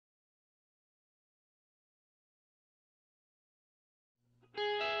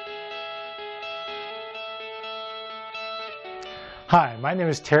Hi, my name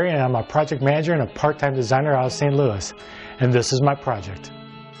is Terry and I'm a project manager and a part-time designer out of St. Louis. And this is my project.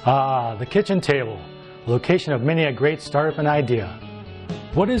 The kitchen table, location of many a great startup and idea.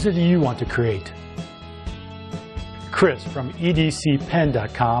 What is it you want to create? Chris from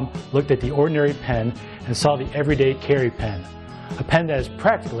edcpen.com looked at the ordinary pen and saw the everyday carry pen, a pen that is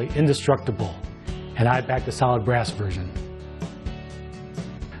practically indestructible, and I backed the solid brass version.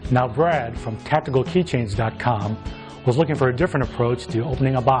 Now Brad from tacticalkeychains.com was looking for a different approach to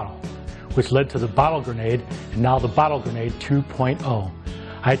opening a bottle, which led to the bottle grenade and now the bottle grenade 2.0.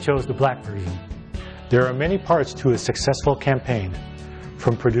 I chose the black version. There are many parts to a successful campaign,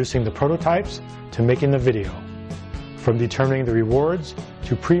 from producing the prototypes to making the video, from determining the rewards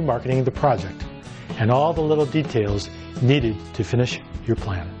to pre-marketing the project, and all the little details needed to finish your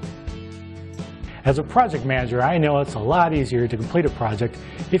plan. As a project manager, I know it's a lot easier to complete a project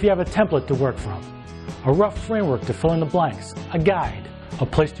if you have a template to work from, a rough framework to fill in the blanks, a guide, a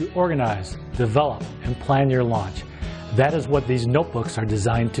place to organize, develop, and plan your launch. That is what these notebooks are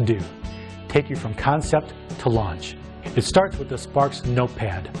designed to do, take you from concept to launch. It starts with the Sparks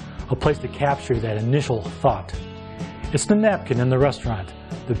notepad, a place to capture that initial thought. It's the napkin in the restaurant,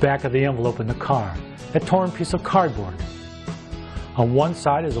 the back of the envelope in the car, that torn piece of cardboard. On one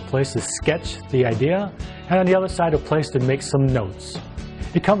side is a place to sketch the idea, and on the other side a place to make some notes.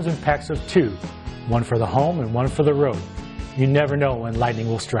 It comes in packs of 2, one for the home and one for the road. You never know when lightning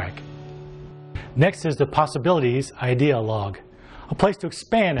will strike. Next is the Possibilities Idea Log, a place to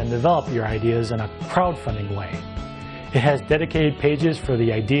expand and develop your ideas in a crowdfunding way. It has dedicated pages for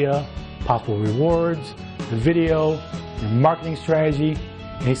the idea, possible rewards, the video, your marketing strategy,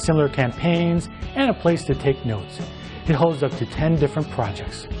 any similar campaigns, and a place to take notes. It holds up to 10 different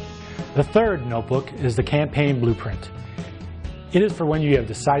projects. The third notebook is the Campaign Blueprint. It is for when you have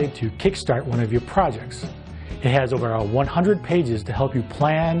decided to kickstart one of your projects. It has over 100 pages to help you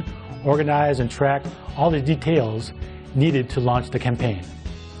plan, organize, and track all the details needed to launch the campaign.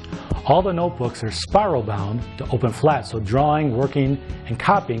 All the notebooks are spiral bound to open flat, so drawing, working, and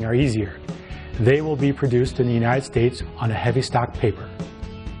copying are easier. They will be produced in the United States on a heavy stock paper.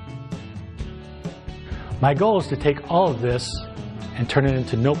 My goal is to take all of this and turn it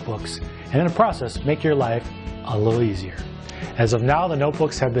into notebooks, and in the process make your life a little easier. As of now, the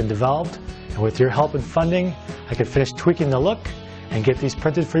notebooks have been developed, and with your help and funding, I can finish tweaking the look and get these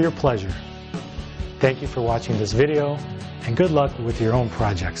printed for your pleasure. Thank you for watching this video, and good luck with your own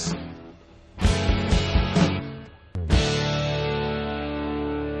projects.